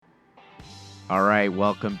All right,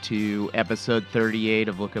 welcome to episode 38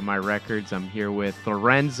 of Look at My Records. I'm here with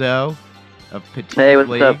Lorenzo of Petite Hey, what's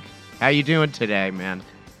League. up? How you doing today, man?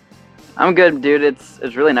 I'm good, dude. It's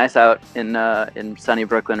really nice out in sunny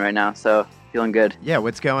Brooklyn right now, so feeling good. Yeah,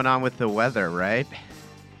 what's going on with the weather, right?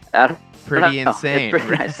 I don't Pretty know. insane. It's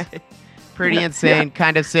pretty nice. Pretty Yeah, insane,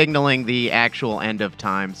 kind of signaling the actual end of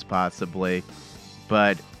times, possibly.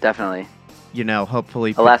 But, Definitely.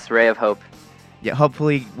 hopefully... A last ray of hope. Yeah,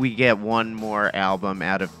 hopefully we get one more album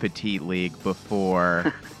out of Petite League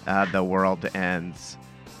before the world ends.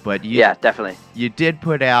 But Yeah, definitely. you did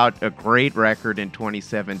put out a great record in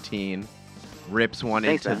 2017, Rips One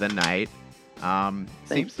Thanks, Into man. the Night. Seems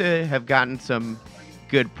Thanks. to have gotten some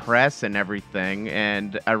good press and everything.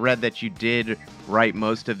 And I read that you did write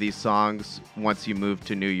most of these songs once you moved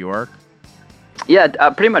to New York. Yeah,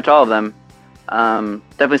 pretty much all of them.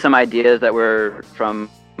 Definitely some ideas that were from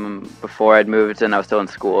before I'd moved and I was still in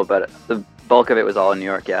school, but the bulk of it was all in New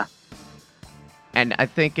York, yeah. And I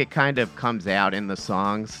think it kind of comes out in the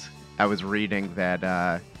songs. I was reading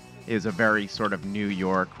that is a very sort of New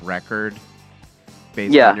York record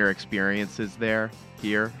based Yeah. on your experiences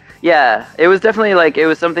here. Yeah, it was definitely it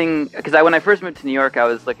was something, because when I first moved to New York, I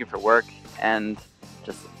was looking for work and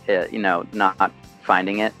just, not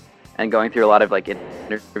finding it and going through a lot of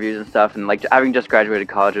interviews and stuff. And having just graduated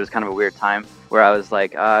college, it was kind of a weird time where I was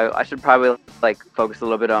like, I should probably focus a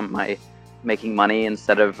little bit on my making money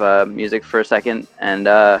instead of music for a second. And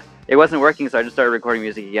it wasn't working, so I just started recording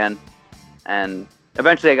music again. And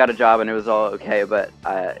eventually I got a job and it was all okay, but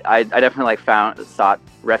I definitely sought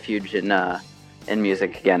refuge in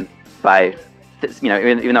music again by,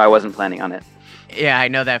 even though I wasn't planning on it. Yeah, I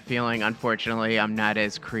know that feeling. Unfortunately, I'm not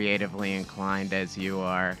as creatively inclined as you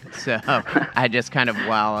are. So I just kind of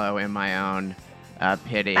wallow in my own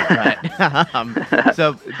pity. But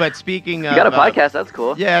speaking of... You got a podcast, that's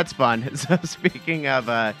cool. Yeah, it's fun. So speaking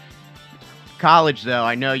of college, though,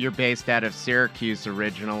 I know you're based out of Syracuse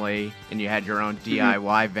originally, and you had your own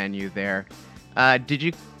DIY venue there. Did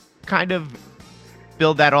you kind of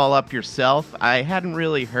build that all up yourself? I hadn't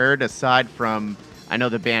really heard, aside from, I know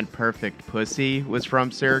the band Perfect Pussy was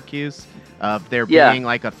from Syracuse, of there Yeah. being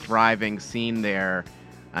a thriving scene there.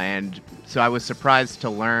 And so I was surprised to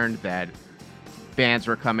learn that bands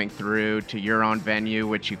were coming through to your own venue,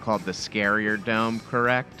 which you called the Scarier Dome,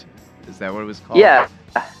 correct? Is that what it was called? Yeah,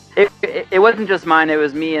 it wasn't just mine. It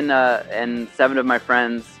was me and 7 of my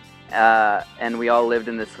friends, and we all lived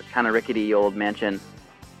in this kind of rickety old mansion.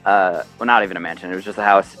 Well, not even a mansion. It was just a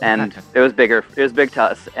house, and it was bigger. It was big to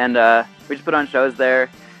us, and we just put on shows there.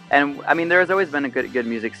 And I mean, there has always been a good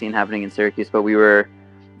music scene happening in Syracuse, but we were,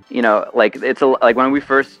 when we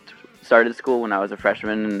first started school when I was a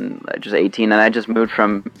freshman and just 18, and I just moved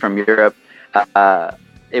from Europe.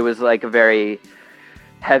 It was a very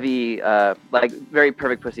heavy, very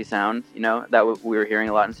Perfect Pussy sound, that we were hearing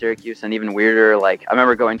a lot in Syracuse, and even weirder. I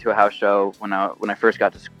remember going to a house show when I first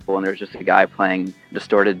got to school, and there was just a guy playing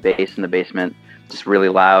distorted bass in the basement, just really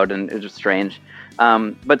loud, and it was just strange.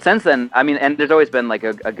 But since then, I mean, and there's always been a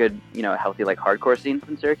good, healthy hardcore scene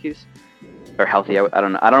in Syracuse. Or healthy, I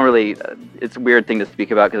don't know. I don't really. It's a weird thing to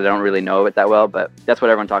speak about because I don't really know it that well, but that's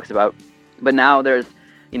what everyone talks about. But now there's,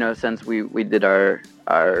 since we did our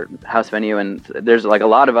house venue, and there's a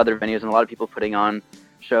lot of other venues and a lot of people putting on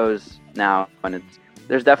shows now, and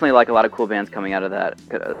there's definitely a lot of cool bands coming out of that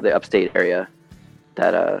the upstate area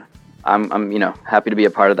that I'm happy to be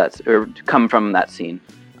a part of that or to come from that scene.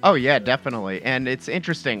 Oh yeah, definitely. And it's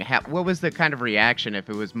interesting. What was the kind of reaction if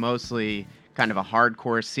it was mostly kind of a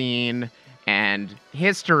hardcore scene? And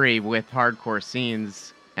history with hardcore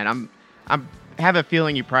scenes, and I have a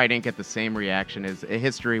feeling you probably didn't get the same reaction as a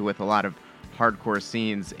history with a lot of hardcore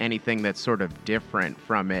scenes. Anything that's sort of different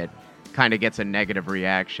from it kind of gets a negative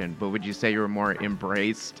reaction. But would you say you were more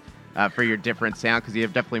embraced for your different sound? Because you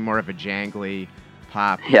have definitely more of a jangly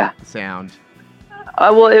pop sound.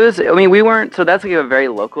 Well, it was. I mean, we weren't. So that's a very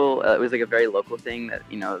local. It was a very local thing that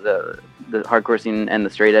the hardcore scene and the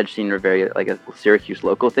straight edge scene were very a Syracuse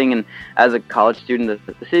local thing. And as a college student,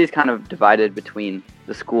 the city's kind of divided between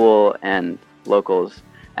the school and locals.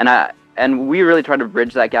 And we really tried to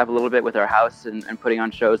bridge that gap a little bit with our house and putting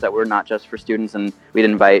on shows that were not just for students. And we'd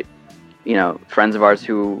invite friends of ours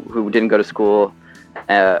who didn't go to school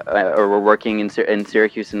or were working in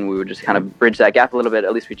Syracuse, and we would just kind of bridge that gap a little bit.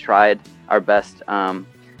 At least we tried our best. And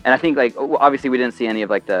I think obviously we didn't see any of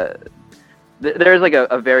there's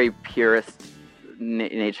a very purist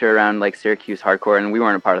nature around Syracuse hardcore, and we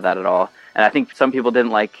weren't a part of that at all. And I think some people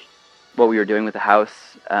didn't like what we were doing with the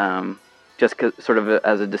house, just sort of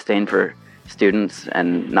as a disdain for students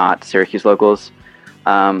and not Syracuse locals.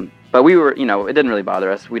 But we were, it didn't really bother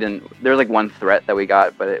us. We didn't. There was like one threat that we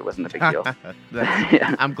got, but it wasn't a big deal.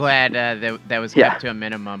 Yeah. I'm glad that was kept to a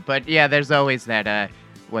minimum. But yeah, there's always that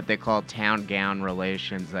what they call town gown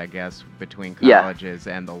relations, I guess, between colleges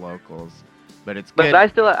and the locals. But it's good. But I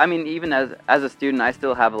still, I mean, even as a student, I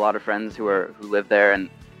still have a lot of friends who live there, and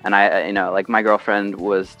I, like my girlfriend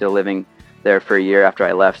was still living there for a year after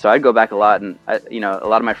I left, so I'd go back a lot, and a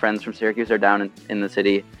lot of my friends from Syracuse are down in the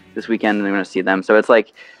city this weekend, and I'm going to see them. So it's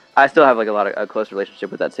like I still have like a close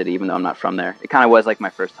relationship with that city, even though I'm not from there. It kind of was like my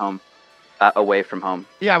first home away from home.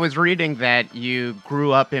 Yeah, I was reading that you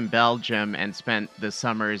grew up in Belgium and spent the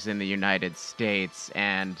summers in the United States,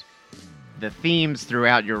 and the themes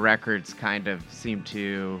throughout your records kind of seem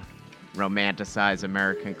to romanticize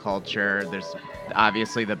American culture. There's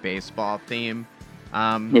obviously the baseball theme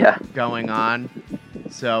going on.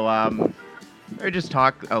 So just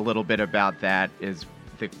talk a little bit about that. Is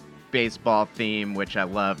the baseball theme, which I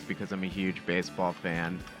love because I'm a huge baseball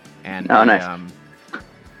fan. And nice.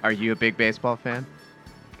 Are you a big baseball fan?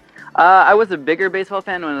 I was a bigger baseball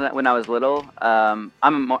fan when I was little. I'm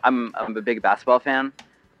a big basketball fan,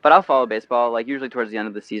 but I'll follow baseball like usually towards the end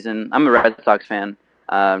of the season. I'm a Red Sox fan,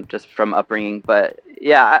 just from upbringing. But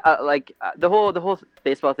yeah, I like the whole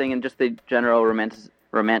baseball thing and just the general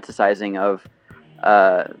romanticizing of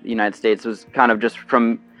the United States was kind of just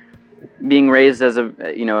from being raised as a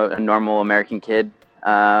normal American kid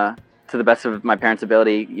to the best of my parents'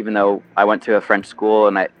 ability. Even though I went to a French school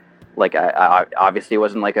and I obviously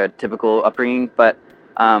wasn't like a typical upbringing, but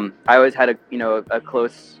I always had a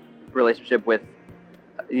close relationship with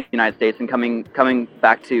the United States, and coming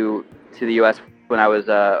back to the U.S. when I was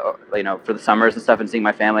for the summers and stuff and seeing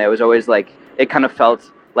my family, I was always like, it kind of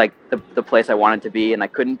felt like the place I wanted to be and I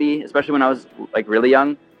couldn't be, especially when I was like really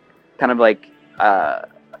young. Kind of like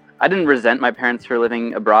I didn't resent my parents for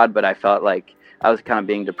living abroad, but I felt like I was kind of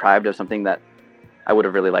being deprived of something that I would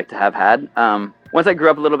have really liked to have had. Once I grew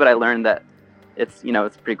up a little bit, I learned that it's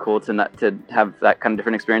pretty cool to have that kind of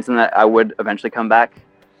different experience, and that I would eventually come back.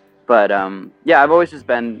 But yeah, I've always just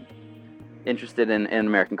been interested in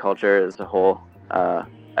American culture as a whole,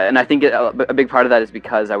 and I think a big part of that is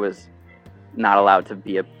because I was not allowed to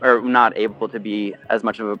be not able to be as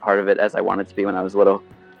much of a part of it as I wanted to be when I was little.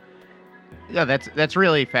 Yeah, that's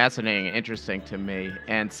really fascinating and interesting to me.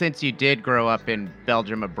 And since you did grow up in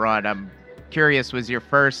Belgium abroad, I'm curious, was your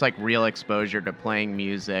first like real exposure to playing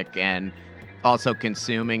music and also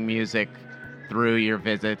consuming music through your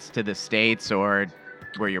visits to the States, or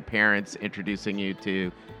were your parents introducing you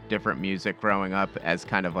to different music growing up, as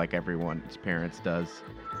kind of like everyone's parents does?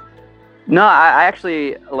 No, I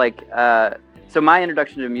actually so my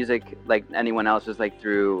introduction to music, like anyone else, was like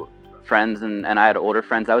through friends, and I had older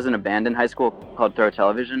friends. I was in a band in high school called Throw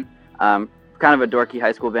Television, kind of a dorky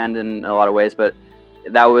high school band in a lot of ways, but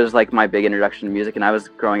that was like my big introduction to music. And I was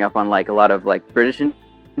growing up on like a lot of like British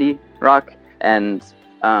indie rock, and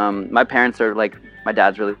my parents are like, my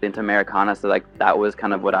dad's really into Americana, so like that was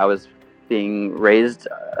kind of what I was being raised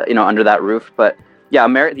under that roof. But yeah,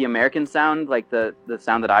 the American sound, like the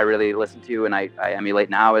sound that I really listen to and I emulate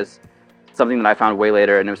now, is something that I found way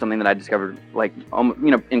later, and it was something that I discovered like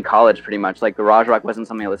in college pretty much. Like garage rock wasn't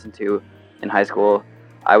something I listened to in high school.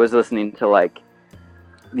 I was listening to like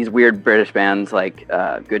these weird British bands like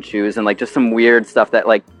Good Shoes, and like just some weird stuff that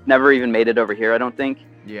like never even made it over here, I don't think.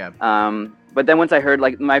 Yeah. But then once I heard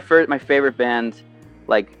like my favorite band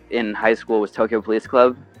like in high school was Tokyo Police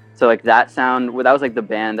Club. So like that sound, that was like the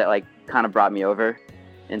band that like kind of brought me over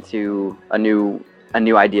into a new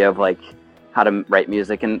idea of like how to write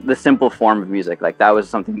music and the simple form of music. Like that was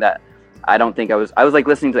something that I don't think I was like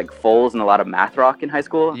listening to like Foals and a lot of math rock in high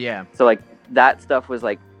school. Yeah. So like that stuff was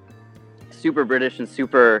like super British and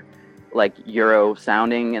super like Euro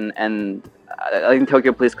sounding, and I think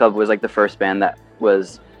Tokyo Police Club was like the first band that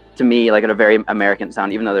was to me like a very American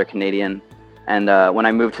sound, even though they're Canadian. And when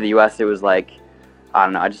I moved to the US, it was like, I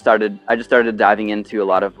don't know, I just started diving into a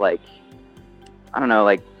lot of like, I don't know,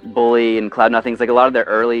 like Bully and Cloud Nothings. Like a lot of their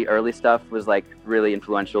early stuff was like really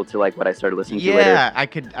influential to like what I started listening to later. Yeah,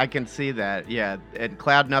 I can see that. Yeah, and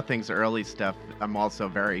Cloud Nothing's early stuff I'm also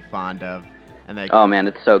very fond of. And like, oh man,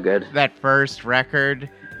 it's so good. That first record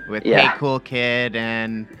with Hey Cool Kid,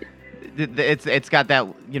 and it's got that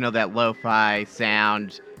that lo-fi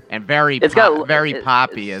sound. And very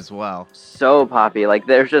poppy as well. So poppy. Like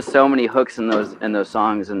there's just so many hooks in those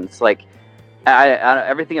songs, and it's like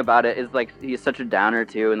everything about it is like he's such a downer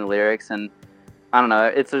too in the lyrics, and I don't know.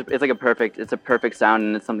 It's a perfect sound,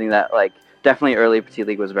 and it's something that like definitely early Petite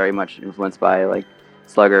League was very much influenced by. Like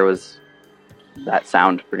Slugger was that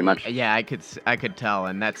sound pretty much. Yeah, I could tell,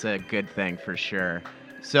 and that's a good thing for sure.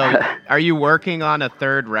 So, are you working on a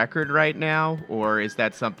third record right now, or is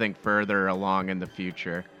that something further along in the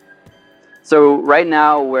future? So right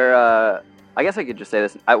now I guess I could just say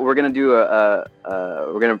this. We're gonna do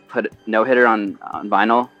we're gonna put No Hitter on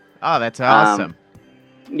vinyl. Oh, that's awesome.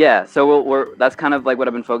 Yeah, so that's kind of like what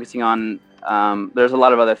I've been focusing on. There's a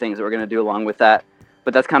lot of other things that we're gonna do along with that,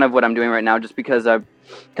 but that's kind of what I'm doing right now. Just because I've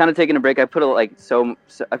kind of taken a break. I put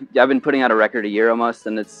I've been putting out a record a year almost,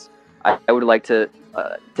 and I would like to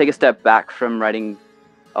take a step back from writing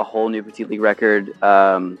a whole new Petite League record.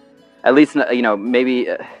 At least maybe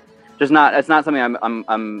it's not something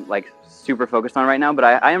I'm like super focused on right now. But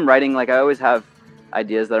I am writing. Like I always have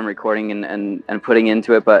ideas that I'm recording and putting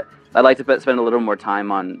into it, but I'd like to spend a little more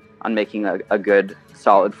time on making a good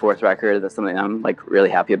solid fourth record. That's something I'm like really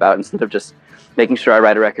happy about, instead of just making sure I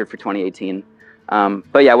write a record for 2018.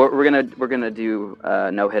 But yeah, we're gonna do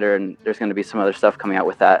No Hitter, and there's gonna be some other stuff coming out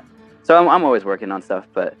with that. So I'm always working on stuff,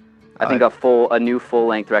 but I think a new full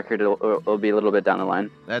length record will be a little bit down the line.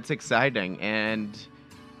 That's exciting. And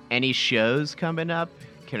any shows coming up?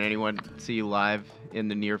 Can anyone see you live in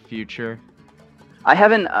the near future? I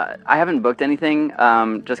haven't booked anything,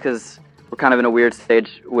 just because we're kind of in a weird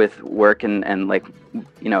stage with work and like,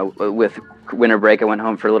 with winter break, I went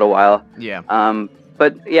home for a little while. Yeah.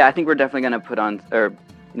 But yeah, I think we're definitely gonna put on, or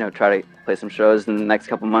try to play some shows in the next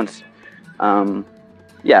couple months.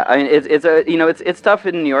 Yeah, I mean it's tough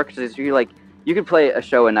in New York because you could play a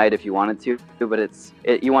show a night if you wanted to, but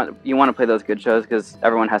you want to play those good shows because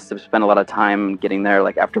everyone has to spend a lot of time getting there,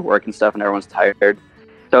 like after work and stuff, and everyone's tired.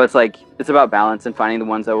 So it's about balance and finding the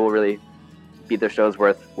ones that will really be the shows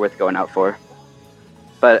worth going out for.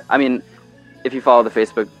 But I mean, if you follow the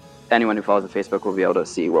Facebook, anyone who follows the Facebook will be able to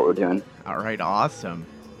see what we're doing. All right, awesome.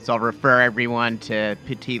 So I'll refer everyone to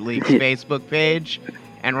Petite League's Facebook page.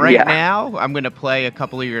 And now I'm going to play a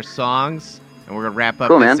couple of your songs, and we're going to wrap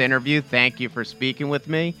up this interview. Thank you for speaking with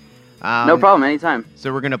me. No problem, anytime.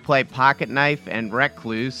 So we're going to play Pocket Knife and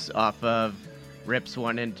Recluse off of Rips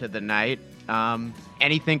One Into the Night.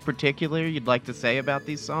 Anything particular you'd like to say about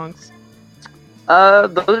these songs?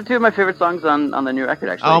 Those are two of my favorite songs on the new record,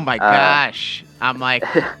 actually. Oh my gosh. I'm like,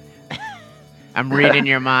 I'm reading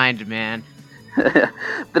your mind, man.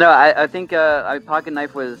 But no, I think Pocket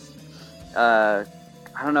Knife was,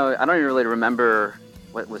 I don't know, I don't even really remember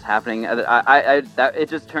what was happening. It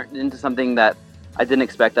just turned into something that I didn't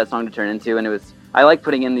expect that song to turn into, and I like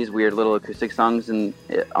putting in these weird little acoustic songs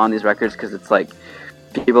on these records because it's like,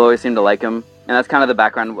 people always seem to like them, and that's kind of the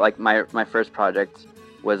background. Like my first project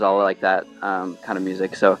was all like that kind of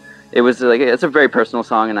music, so it was like, it's a very personal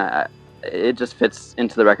song, and it just fits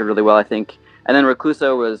into the record really well, I think. And then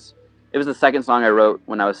Recluso was the second song I wrote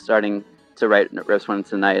when I was starting to write Rips One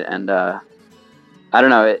Into the Night, and I don't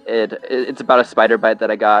know, it's about a spider bite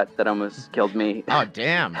that I got that almost killed me. Oh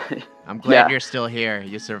damn! I'm glad you're still here.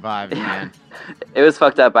 You survived, man. It was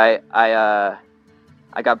fucked up. I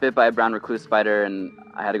got bit by a brown recluse spider, and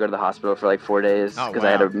I had to go to the hospital for like 4 days because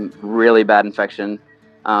I had a really bad infection.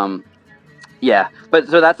 Yeah, but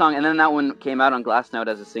so that song, and then that one came out on Glassnote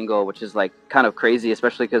as a single, which is like kind of crazy,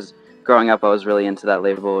 especially because growing up I was really into that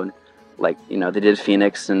label, and like, they did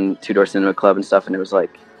Phoenix and Two Door Cinema Club and stuff, and it was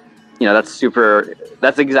like, that's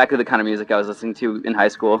exactly the kind of music I was listening to in high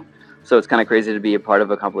school. So it's kind of crazy to be a part of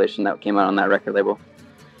a compilation that came out on that record label.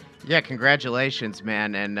 Yeah, congratulations,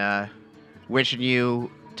 man, and wishing you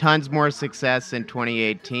tons more success in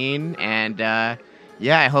 2018, and I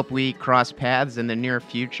hope we cross paths in the near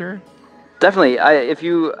future. Definitely. If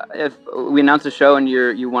we announce a show and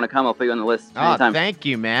you want to come, I'll put you on the list anytime. Oh, thank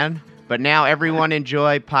you, man. But now everyone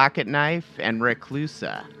enjoy Pocket Knife and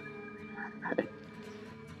Reclusa.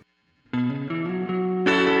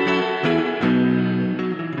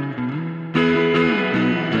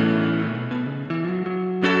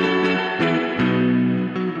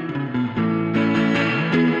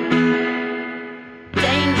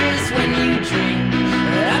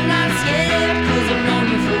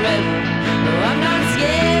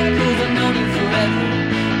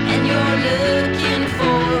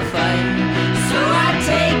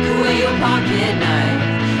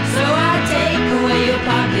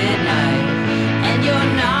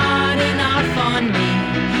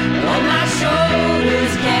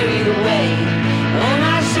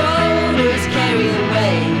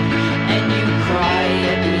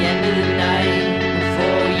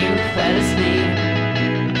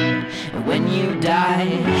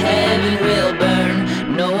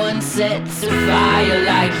 Sets a fire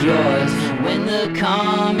like yours. When the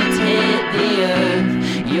comets hit the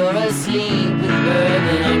earth, you're asleep with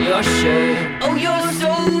bourbon on your shirt. Oh, you're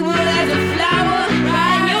sober as a flower,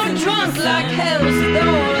 and you're drunk like hell's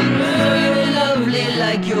thorns. Oh, you're lovely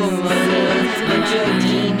like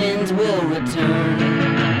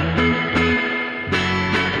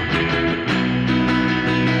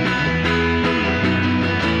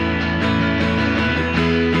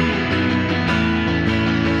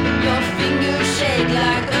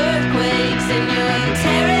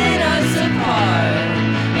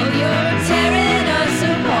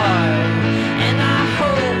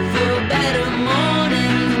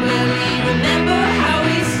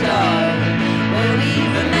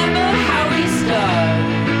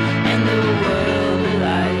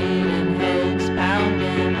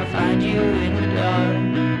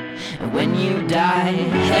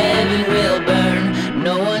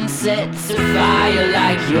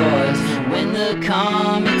like yours. When the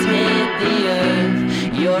comets hit the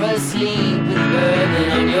earth, you're asleep with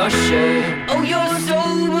bourbon on your shirt. Oh, you're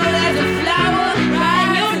sober as a flower,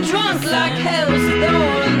 and you're drunk like hell's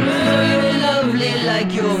thorns. Oh, you're lovely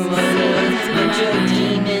like your mother, but your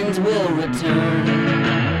demons will return.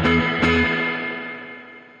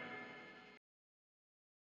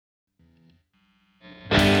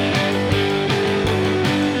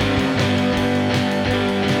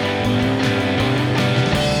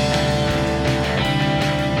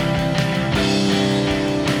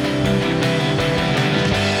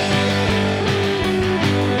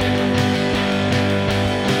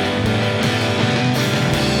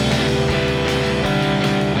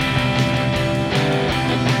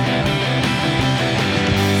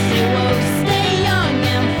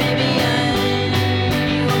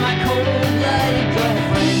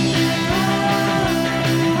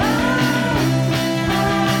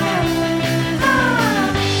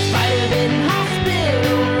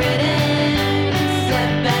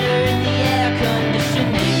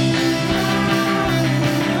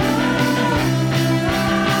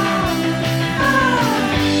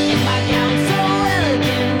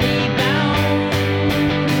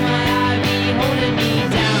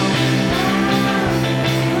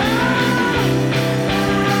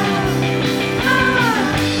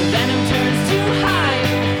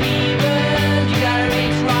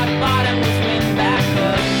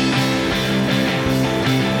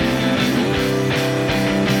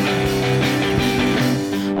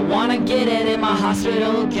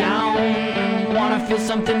 Hospital gown, wanna feel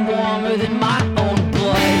something warmer than my own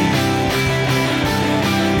blood.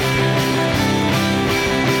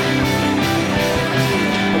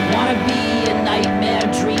 I wanna be a nightmare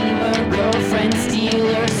dreamer, girlfriend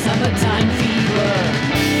stealer, summertime fever.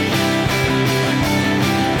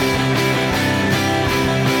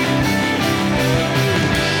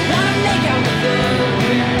 Wanna make out with the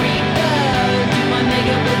Grim Reaper, do my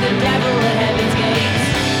makeup with the devil at heaven's gates.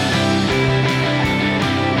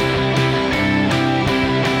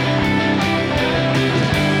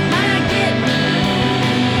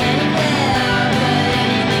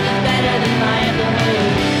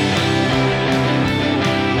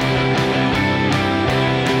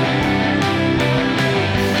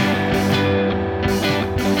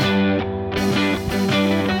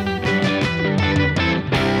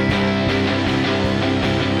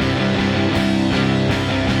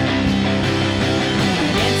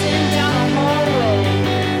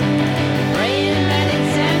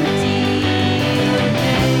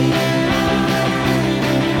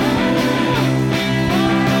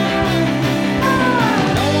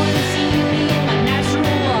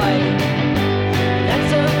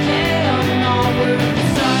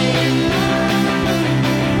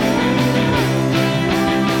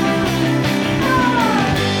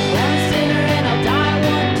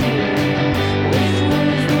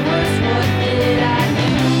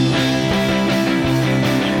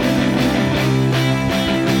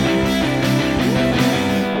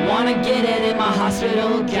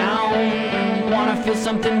 Hospital gown, wanna feel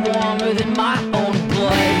something warmer than my own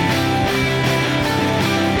blood.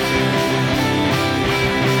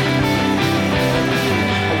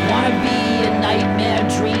 I wanna be a nightmare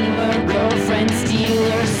dreamer, girlfriend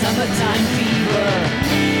stealer, summertime fever.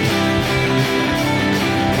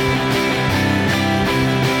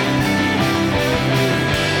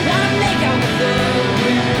 Wanna make out with the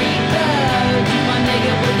Grim Reaper, do my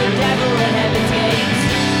makeup with the devil at heaven's gates.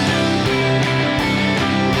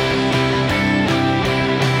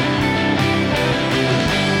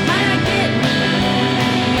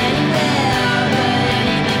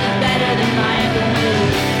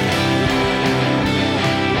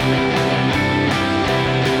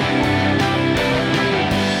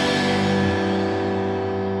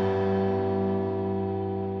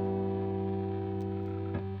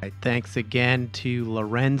 Thanks again to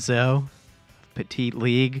Lorenzo, Petite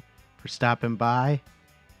League, for stopping by.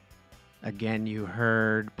 Again, you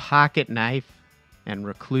heard Pocket Knife and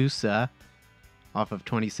Reclusa off of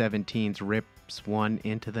 2017's Rips One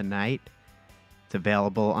Into the Night. It's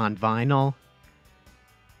available on vinyl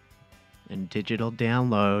and digital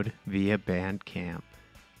download via Bandcamp.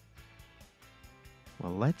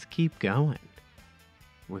 Well, let's keep going.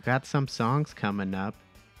 We got some songs coming up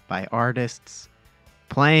by artists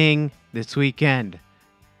playing this weekend.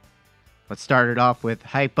 Let's start it off with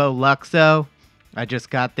Hypo Luxo. I just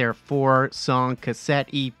got their 4-song cassette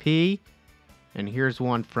EP, and here's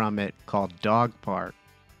one from it called Dog Park.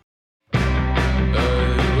 I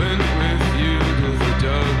went with you to the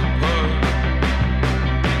dog park.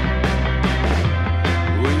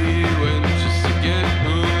 We went just to get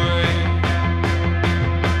away.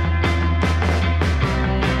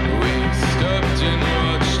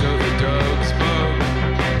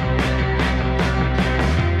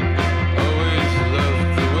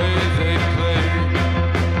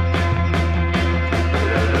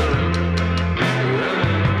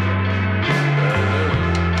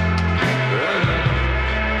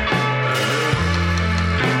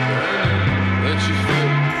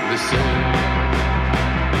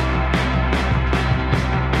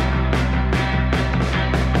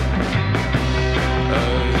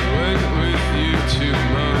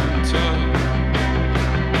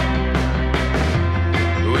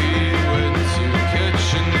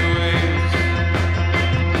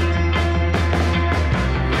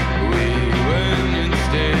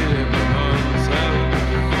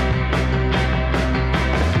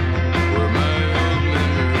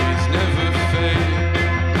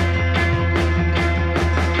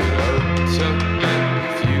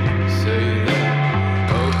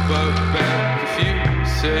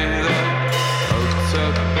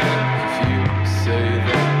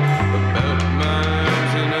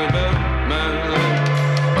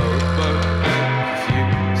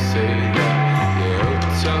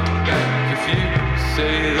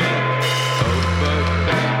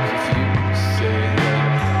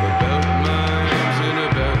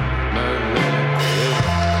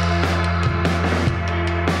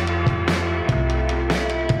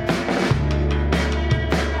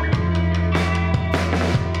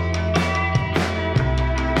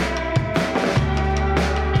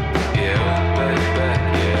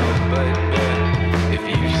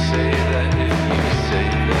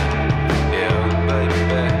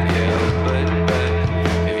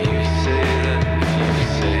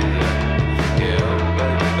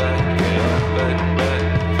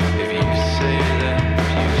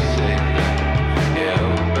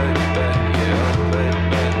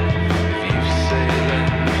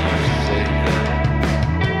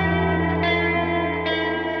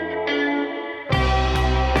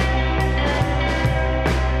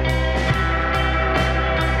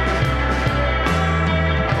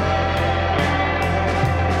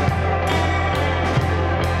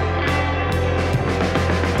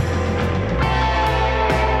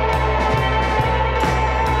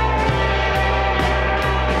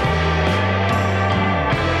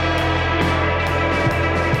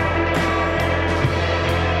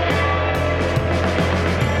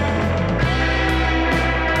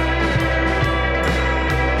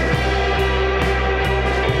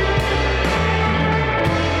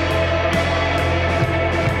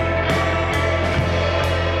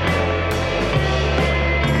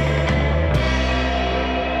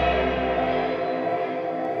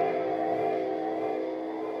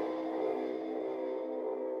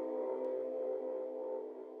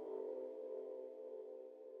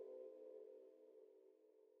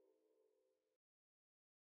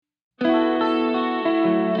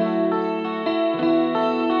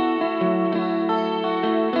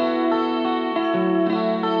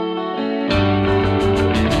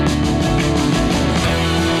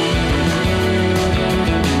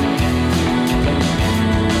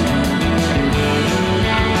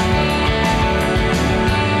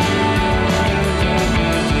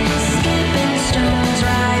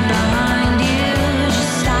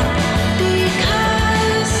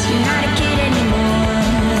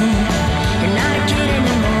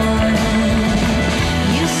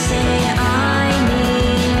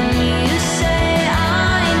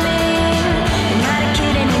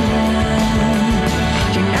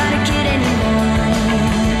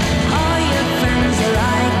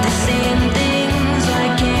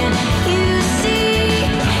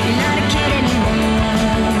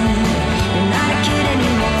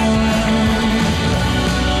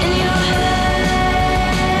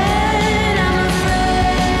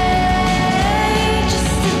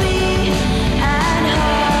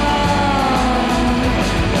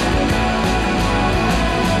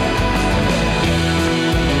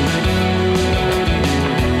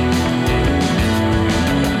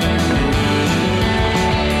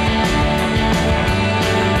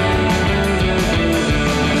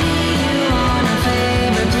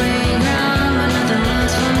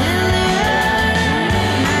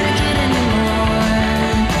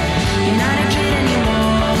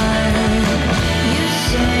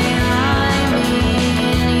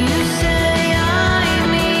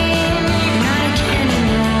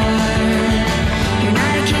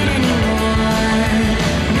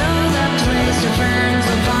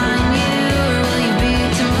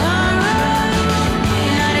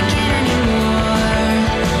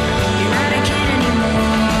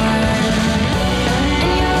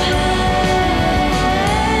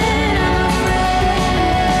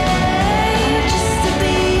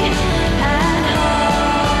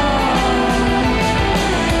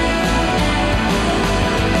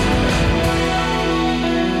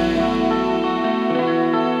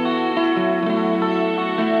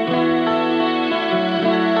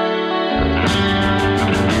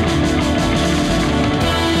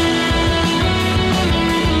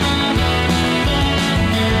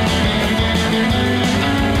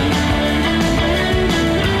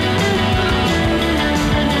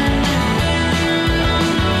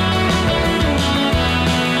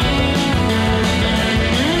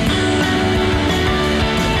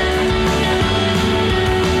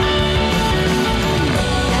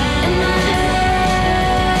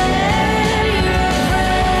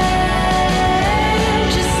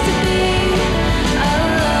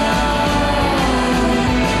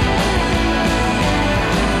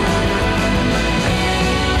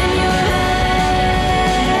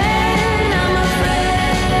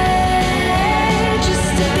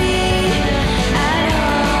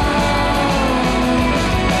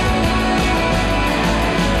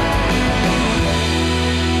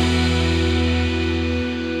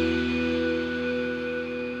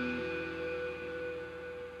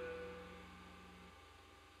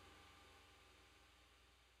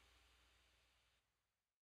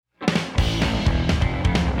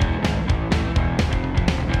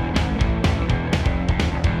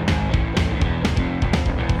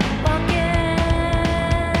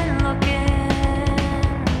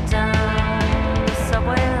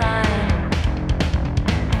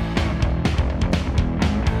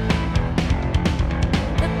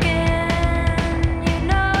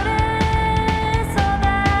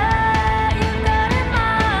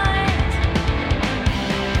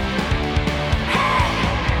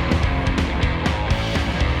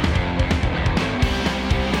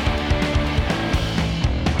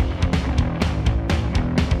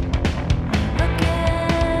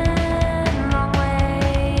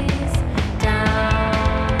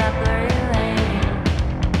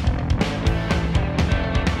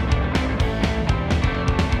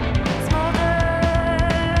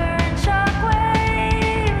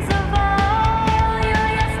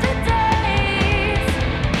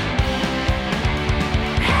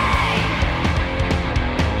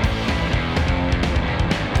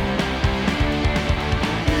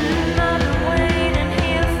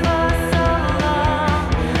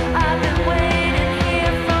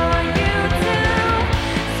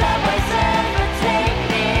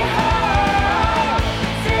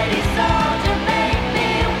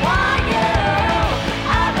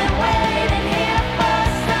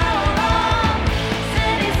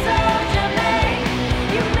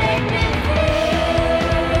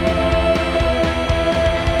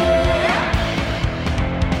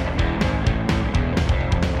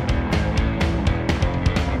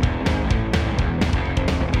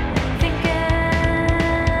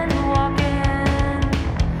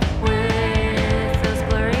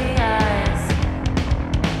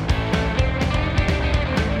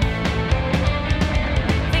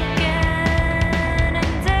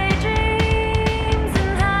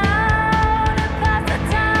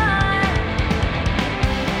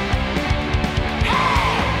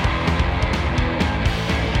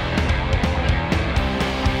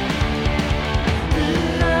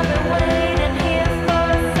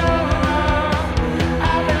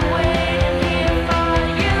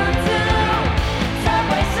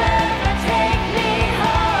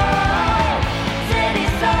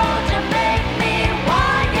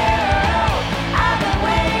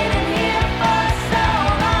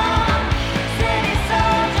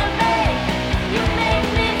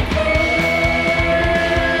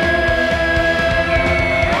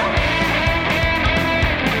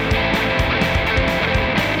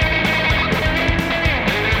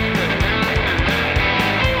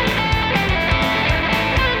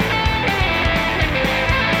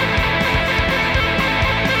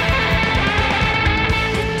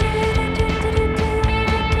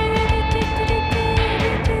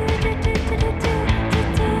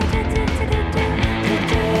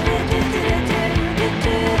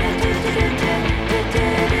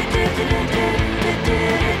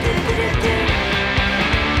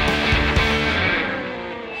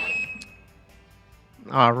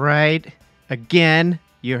 right. Again,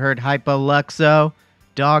 you heard Hypoluxo,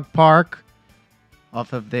 Dog Park,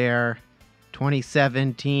 off of their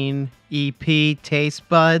 2017 EP, Taste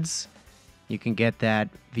Buds. You can get that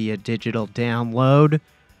via digital download.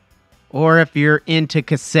 Or if you're into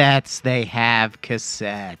cassettes, they have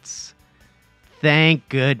cassettes. Thank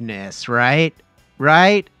goodness, right?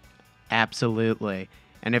 Right? Absolutely.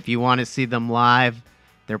 And if you want to see them live,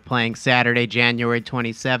 they're playing Saturday, January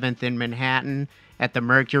 27th in Manhattan at the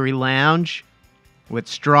Mercury Lounge with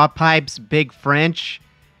Straw Pipes, Big French,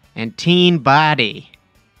 and Teen Body.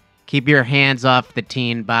 Keep your hands off the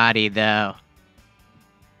teen body, though.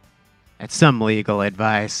 That's some legal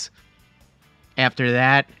advice. After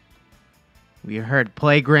that, we heard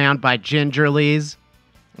Playground by Gingerlies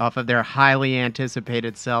off of their highly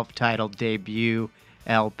anticipated self-titled debut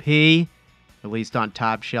LP, released on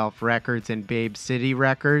Top Shelf Records and Babe City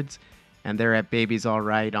Records. And they're at Baby's All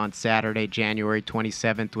Right on Saturday, January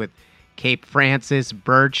 27th with Cape Francis,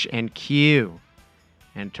 Birch, and Q.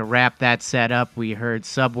 And to wrap that set up, we heard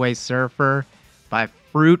Subway Surfer by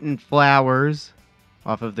Fruit and Flowers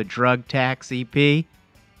off of the Drug Tax EP.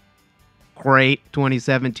 Great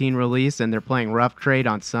 2017 release, and they're playing Rough Trade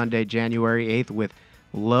on Sunday, January 8th with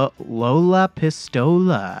Lola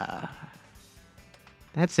Pistola.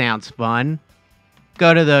 That sounds fun.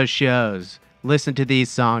 Go to those shows. Listen to these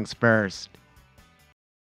songs first.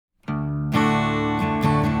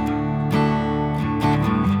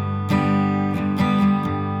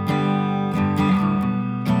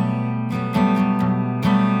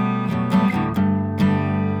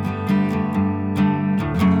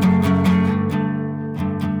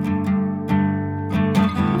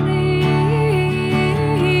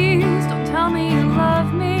 Please don't tell me you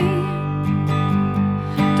love me.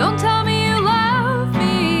 Don't tell me you love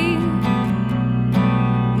me.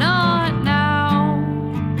 Not now.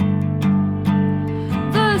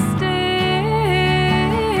 The sting,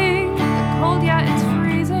 the cold, yeah, it's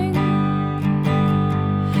freezing.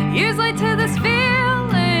 Years late to this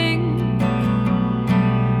feeling.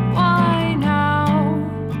 Why now?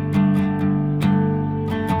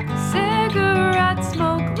 Cigarette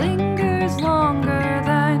smoke lingers longer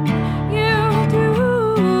than you do.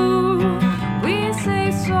 We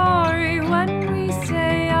say sorry when we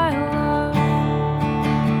say I love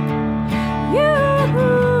you.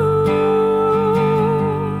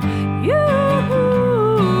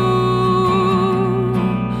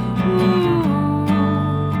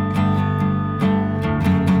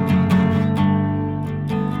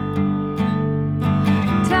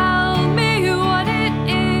 Tell me what it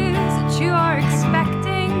is that you are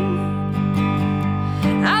expecting.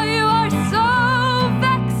 How you are so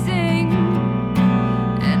vexing,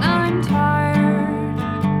 and I'm tired.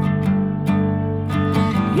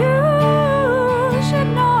 You should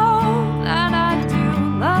know that I do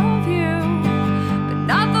love you, but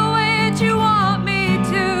not the way that you want me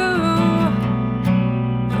to.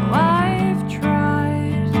 Though I've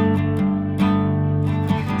tried.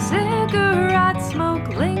 Cigarette smoke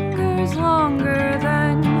lingers longer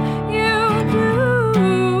than you do.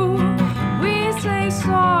 We say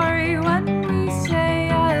sorry when we say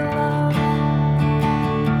I love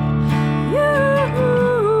you.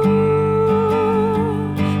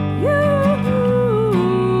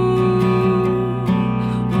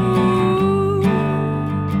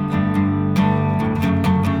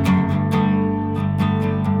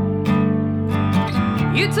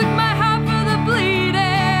 You took my heart for the bleeding,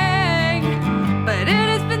 but it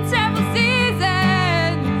has been several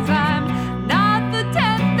seasons. I'm not the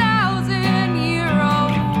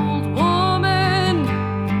 10,000-year-old woman,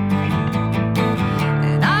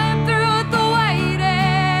 and I am through with the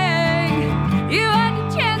waiting. You had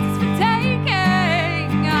your chances for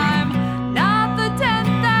taking. I'm not the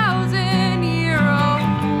 10,000-year-old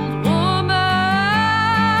woman.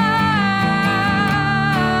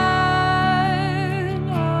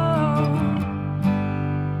 Oh.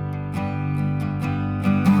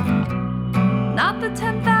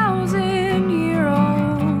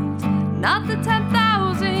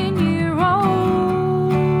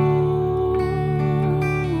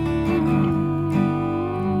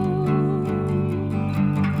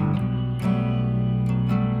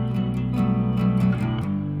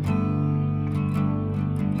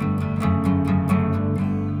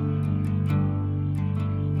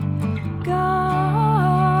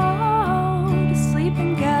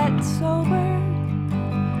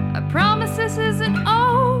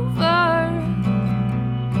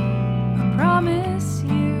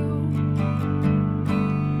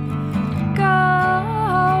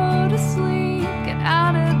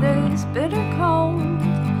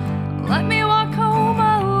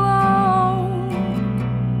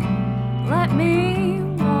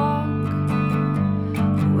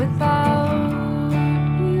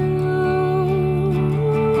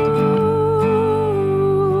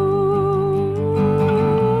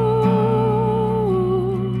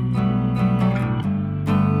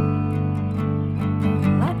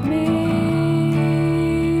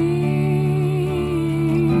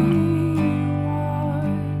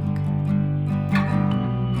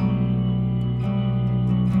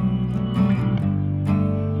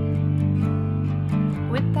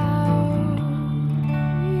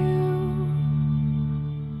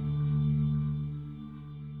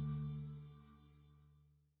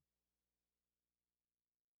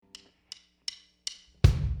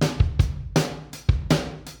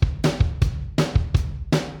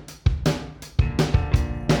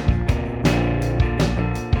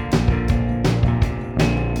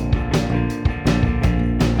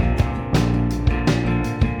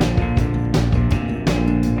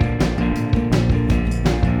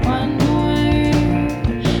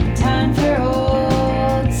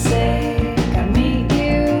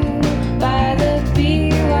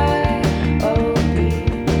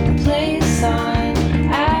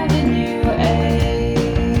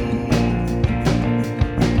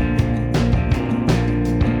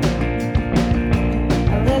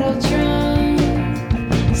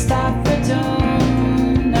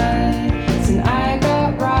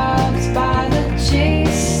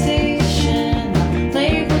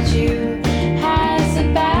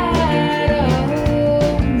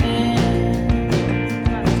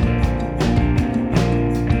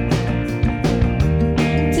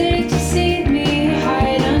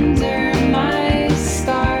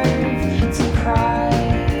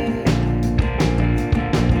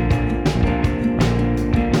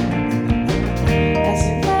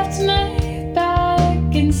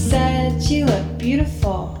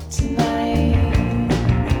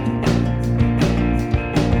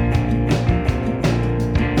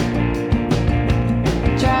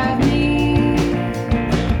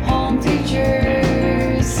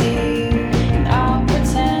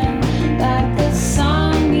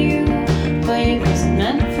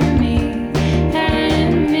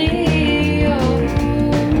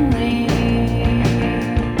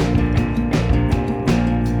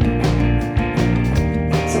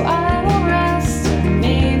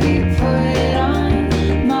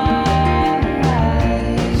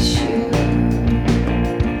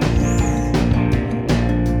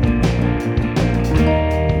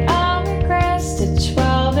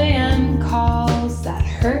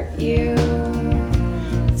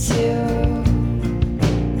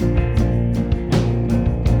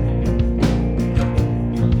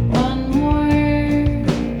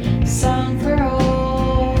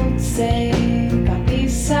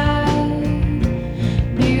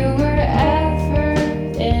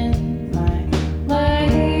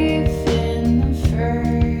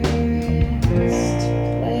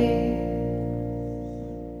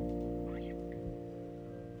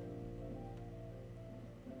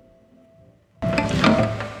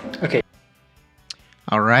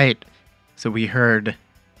 All right. So we heard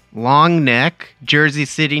Long Neck, Jersey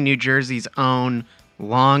City, New Jersey's own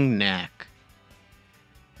Long Neck.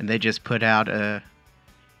 And they just put out a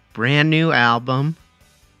brand new album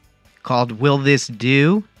called Will This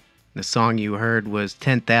Do? The song you heard was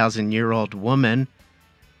 10,000-Year-Old Woman,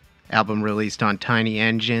 album released on Tiny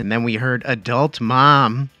Engine. And then we heard Adult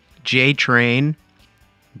Mom, J Train,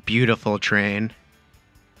 Beautiful Train,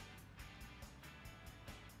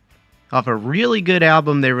 off a really good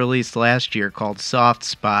album they released last year called Soft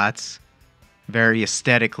Spots. Very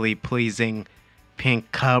aesthetically pleasing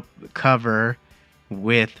pink cover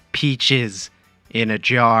with peaches in a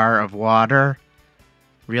jar of water.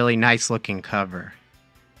 Really nice looking cover.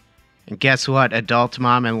 And guess what? Adult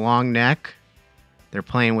Mom and Long Neck, they're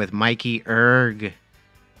playing with Mikey Erg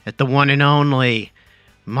at the one and only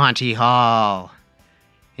Monty Hall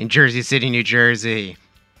in Jersey City, New Jersey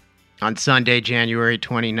on Sunday, January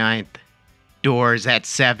 29th. Doors at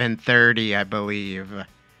 7:30, I believe.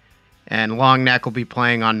 And Long Neck will be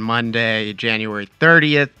playing on Monday, January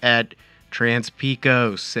 30th at Trans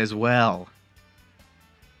Pecos as well.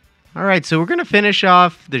 All right, so we're going to finish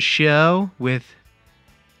off the show with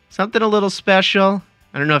something a little special.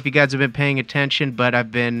 I don't know if you guys have been paying attention, but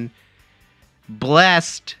I've been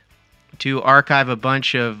blessed to archive a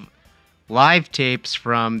bunch of live tapes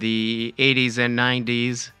from the 80s and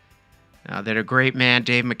 90s that a great man,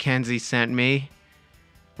 Dave McKenzie, sent me.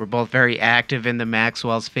 We're both very active in the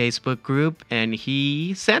Maxwell's Facebook group, and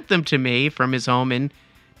he sent them to me from his home in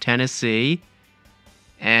Tennessee.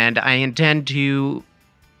 And I intend to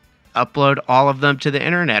upload all of them to the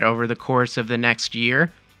internet over the course of the next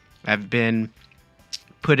year. I've been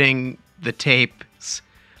putting the tapes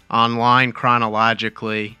online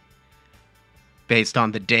chronologically based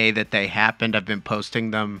on the day that they happened. I've been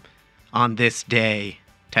posting them on this day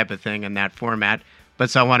type of thing in that format. But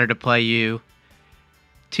so I wanted to play you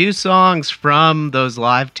 2 songs from those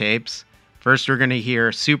live tapes. First, we're going to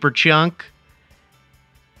hear Superchunk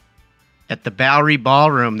at the Bowery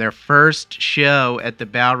Ballroom, their first show at the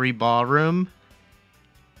Bowery Ballroom.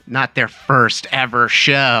 Not their first ever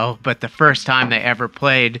show, but the first time they ever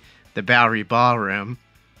played the Bowery Ballroom.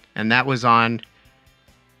 And that was on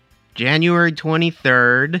January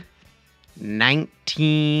 23rd,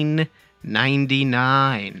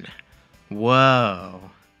 1999.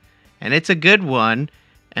 Whoa. And it's a good one.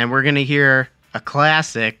 And we're going to hear a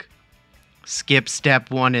classic, Skip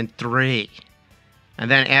Step 1 and 3. And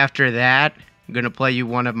then after that, I'm going to play you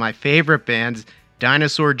one of my favorite bands,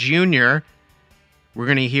 Dinosaur Jr. We're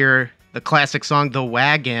going to hear the classic song, The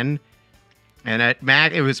Wagon. And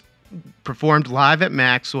it was performed live at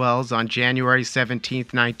Maxwell's on January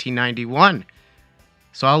 17th, 1991.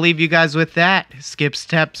 So I'll leave you guys with that. Skip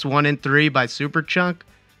Steps 1 and 3 by Superchunk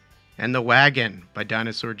and The Wagon by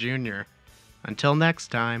Dinosaur Jr. Until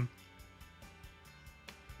next time.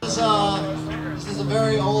 This is a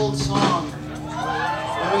very old song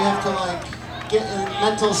where we have to get in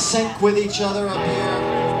mental sync with each other up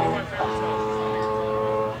here.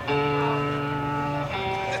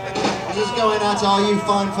 This is going out to all you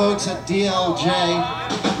fine folks at DLJ.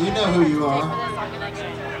 You know who you are.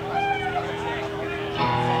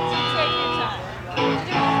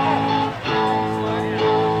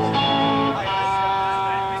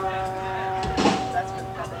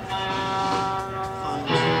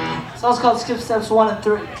 Song's called Skip Steps 1 and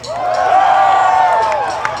 3.